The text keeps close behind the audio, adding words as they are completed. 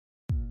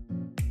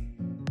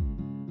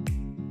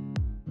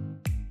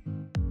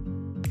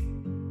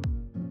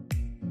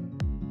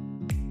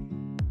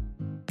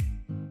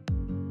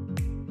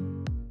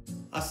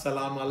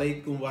Assalamu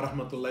alaikum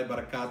warahmatullahi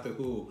wabarakatuh.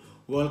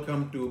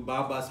 Welcome to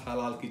Baba's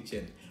Halal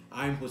Kitchen.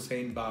 I'm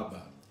Hussein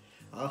Baba.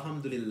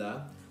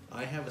 Alhamdulillah,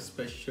 I have a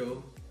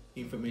special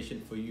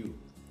information for you.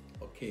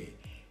 Okay,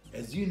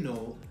 as you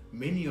know,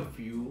 many of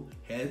you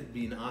have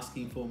been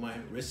asking for my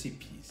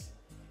recipes,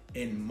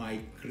 and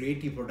my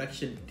creative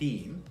production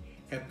team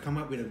have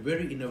come up with a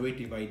very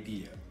innovative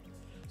idea.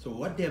 So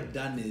what they have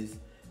done is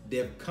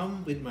they have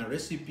come with my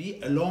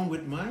recipe along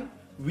with my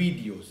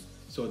videos.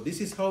 So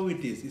this is how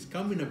it is. It's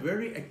come in a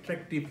very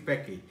attractive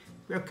package.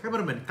 Well,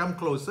 cameraman, come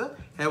closer,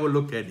 have a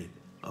look at it.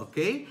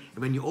 Okay, and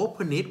when you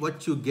open it,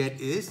 what you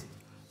get is,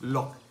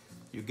 look,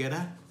 you get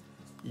a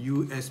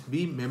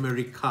USB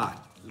memory card,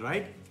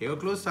 right? Here,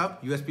 close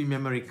up, USB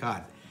memory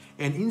card.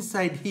 And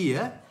inside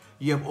here,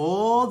 you have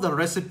all the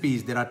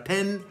recipes. There are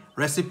 10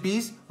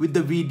 recipes with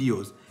the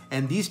videos.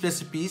 And these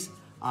recipes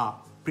are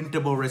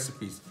printable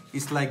recipes.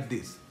 It's like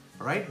this,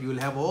 right? You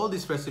will have all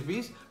these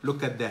recipes.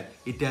 Look at that.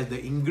 It has the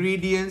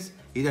ingredients,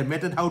 it has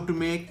method how to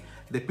make,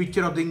 the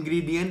picture of the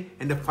ingredient,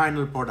 and the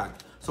final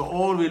product. So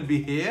all will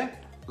be here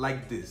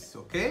like this,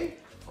 okay?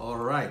 All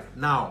right.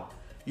 Now,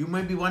 you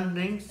might be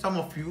wondering, some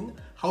of you,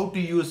 how to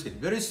use it.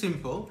 Very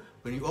simple.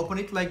 When you open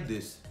it like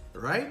this,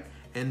 right?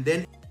 And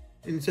then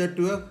insert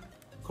to a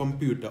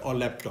computer or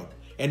laptop,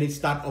 and it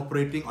start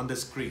operating on the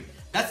screen.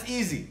 That's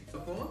easy.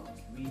 Therefore,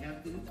 we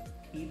have to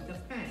heat the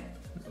pan.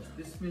 So,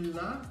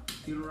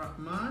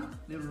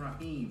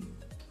 Bismillahirrahmanirrahim.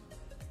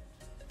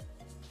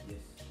 Yes.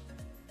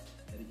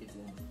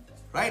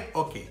 Right?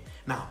 Okay.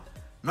 Now,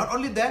 not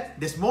only that,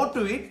 there's more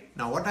to it.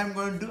 Now, what I'm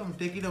going to do, I'm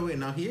taking it away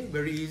now here.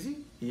 Very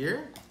easy.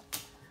 Here.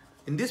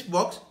 In this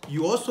box,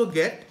 you also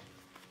get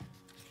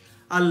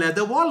a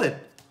leather wallet.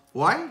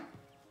 Why?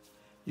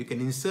 You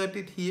can insert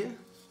it here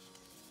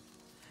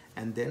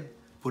and then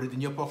put it in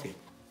your pocket.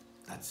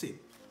 That's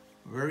it.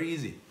 Very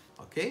easy.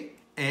 Okay?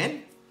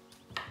 And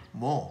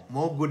more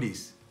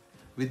goodies.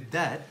 With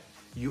that,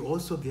 you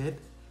also get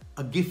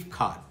a gift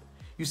card.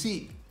 You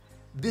see,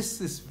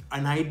 this is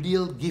an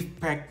ideal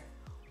gift pack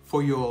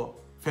for your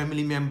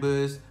family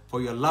members,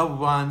 for your loved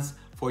ones,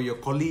 for your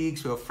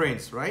colleagues, your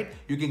friends, right?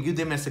 You can give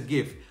them as a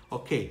gift.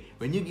 Okay,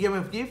 when you give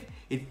them a gift,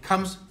 it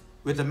comes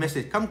with a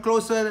message. Come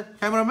closer,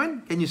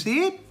 cameraman. Can you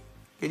see it?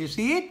 Can you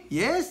see it?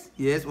 Yes,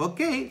 yes,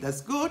 okay,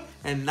 that's good.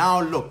 And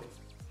now look,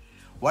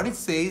 what it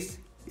says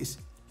is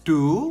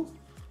to,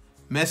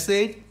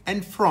 message,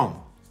 and from.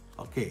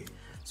 Okay,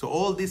 so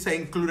all these are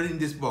included in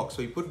this box.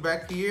 So you put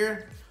back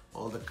here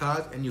all the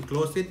cards and you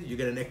close it, you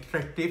get an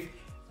attractive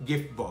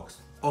gift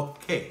box.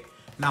 Okay,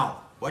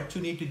 now what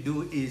you need to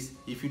do is,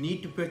 if you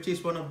need to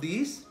purchase one of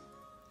these,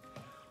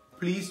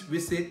 please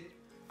visit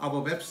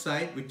our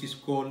website, which is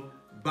called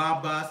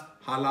Baba's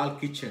Halal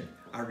Kitchen.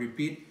 I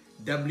repeat,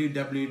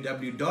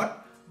 www.Baba's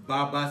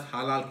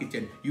Halal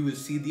Kitchen. You will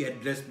see the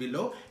address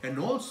below, and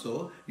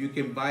also you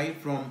can buy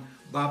from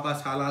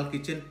Baba's Halal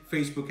Kitchen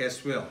Facebook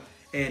as well,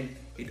 and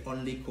it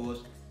only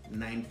costs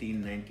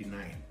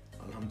 $19.99.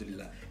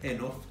 Alhamdulillah. And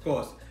of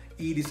course,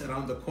 Eid is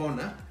around the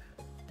corner.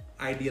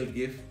 Ideal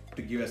gift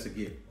to give as a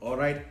gift. All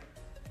right,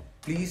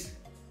 please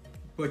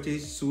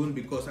purchase soon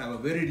because I have a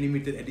very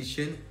limited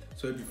edition.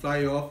 So if you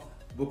fly off,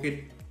 book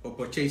it or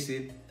purchase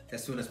it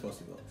as soon as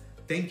possible.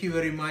 Thank you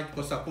very much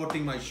for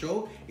supporting my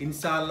show.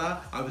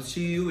 Inshallah, I will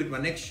see you with my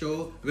next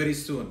show very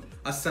soon.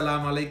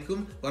 Assalamu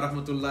alaikum wa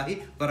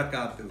rahmatullahi wa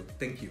barakatuh.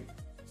 Thank you.